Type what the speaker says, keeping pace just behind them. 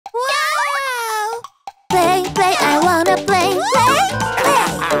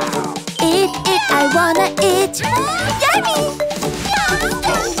Eat, eat, I wanna eat. Yummy!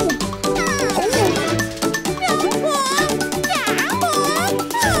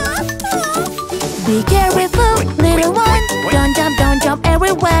 Be careful, little one. Don't jump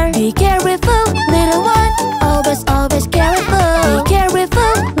everywhere. Be careful, little one. Always, always careful. Be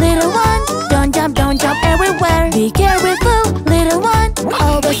careful, little one. Don't jump everywhere. Be careful, little one.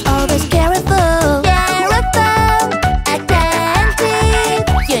 Always, always careful. Careful, attentive.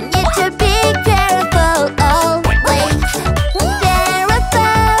 You need to be careful always. Careful,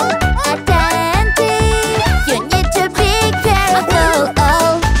 attentive. You need to be careful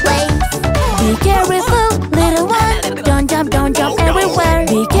always. Be careful, little one. Don't jump everywhere.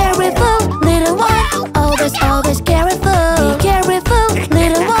 Be careful, little one. Always, always careful. Be careful,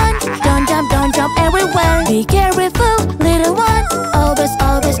 little one. Don't jump everywhere. Be careful, little one. Always,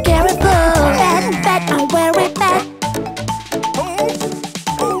 always careful. Bad, I'm very bad.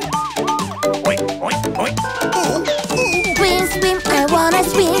 Swim, I wanna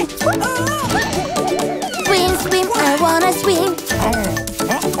swim. Swim, I wanna swim.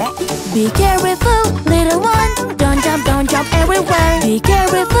 Be careful, little one. Don't jump everywhere. Be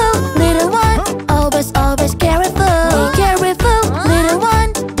careful, little one. Always, always careful. Be careful, little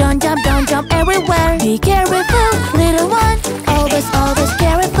one. Don't jump everywhere. Be careful, little one. Always, always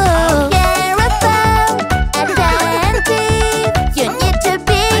careful. Careful, attentive. You need to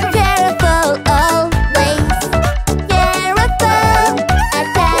be careful always. Careful,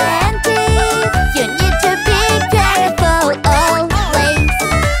 attentive. You need to be careful always.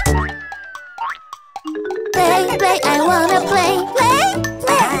 Play, I wanna play.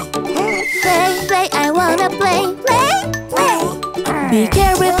 Play, I wanna play. Be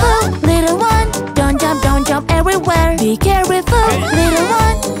careful, little one. Don't jump everywhere. Be careful, little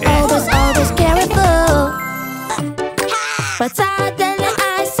one. Always, always careful. But suddenly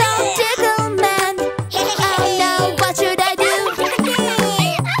I saw Tickle Man. Oh no, what should I do?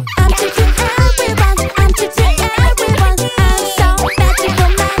 I'm teaching everyone. I'm teaching everyone. I'm so bad,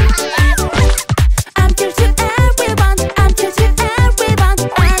 Tickle Man. I'm teaching everyone. I'm teaching everyone.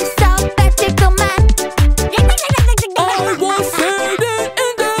 I'm so bad, Tickle Man. I was sitting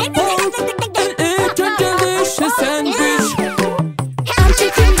in the park and ate a delicious sandwich. I'm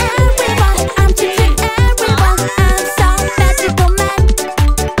teaching everyone. I'm teaching everyone. I'm so bad, Tickle Man.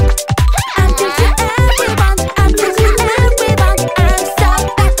 I'm teaching everyone. I'm teaching everyone. I'm so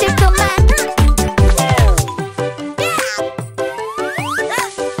bad, Tickle Man.